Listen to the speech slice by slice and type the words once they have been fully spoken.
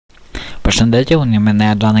Përshëndetje, unë jam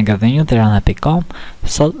Enea Xhani nga vendos Tirana.com.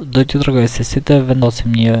 Sot do t'ju tregoj se si të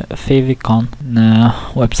vendosim një favicon në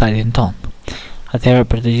website-in ton. Atëherë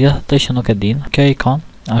për të gjithë ata që nuk e dinë, kjo ikon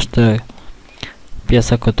është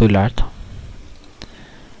pjesa këtu lart.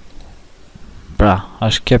 Pra,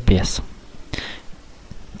 është kjo pjesë.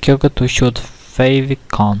 Kjo këtu quhet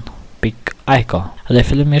favicon.icon. Dhe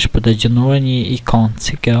fillimisht për të gjenuar një ikon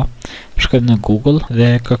si kjo, shkojmë në Google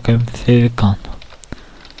dhe kërkojmë favicon.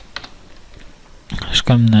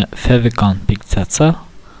 Shkojmë në favicon.cc,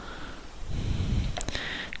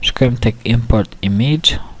 shkojmë tek import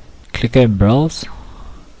image, klikojmë browse,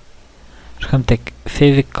 shkojmë tek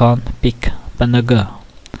favicon.png,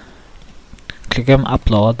 klikojmë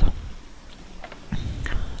upload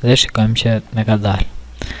dhe shikojmë që ne ka dalë.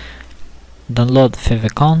 Download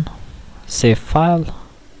favicon, save file,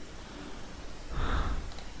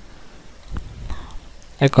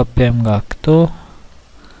 e kopjojmë nga këtu.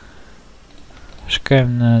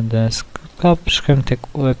 Shkojmë në desktop, shkojmë tek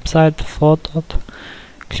website, fotot,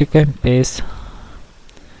 klikojmë paste.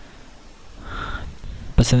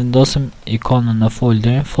 Pasi vendosim ikonën në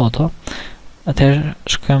folderin foto, atëherë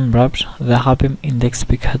shkojmë mbrapsht dhe hapim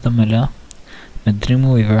index.html me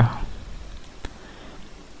Dreamweaver.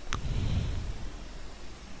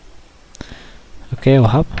 Ok,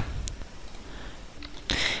 u hap.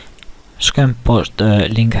 Shkojmë poshtë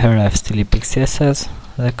link href stili .css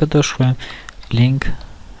dhe këtu shkojmë link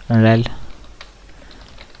rel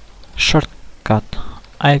shortcut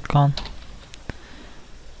icon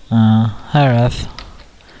href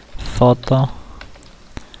photo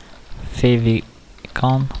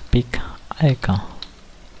favicon.icon.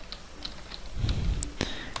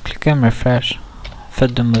 Klikojmë refresh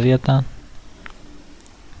F12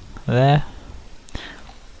 dhe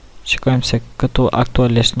shikojmë se këtu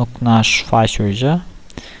aktualisht nuk na është shfaqur gjë,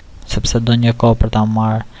 sepse do një kohë për ta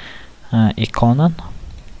marrë ikonën.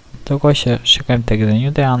 Ndërkohë që shikojmë tek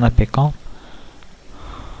Tirana.com,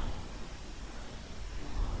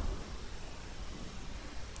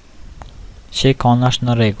 që ikona është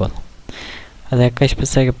në rregull. Edhe kaq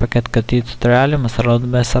për këtë tutorial, mos harroni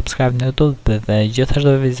të bëni subscribe në YouTube dhe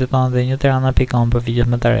gjithashtu vizitoni Tirana.com për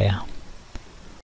videot më të reja.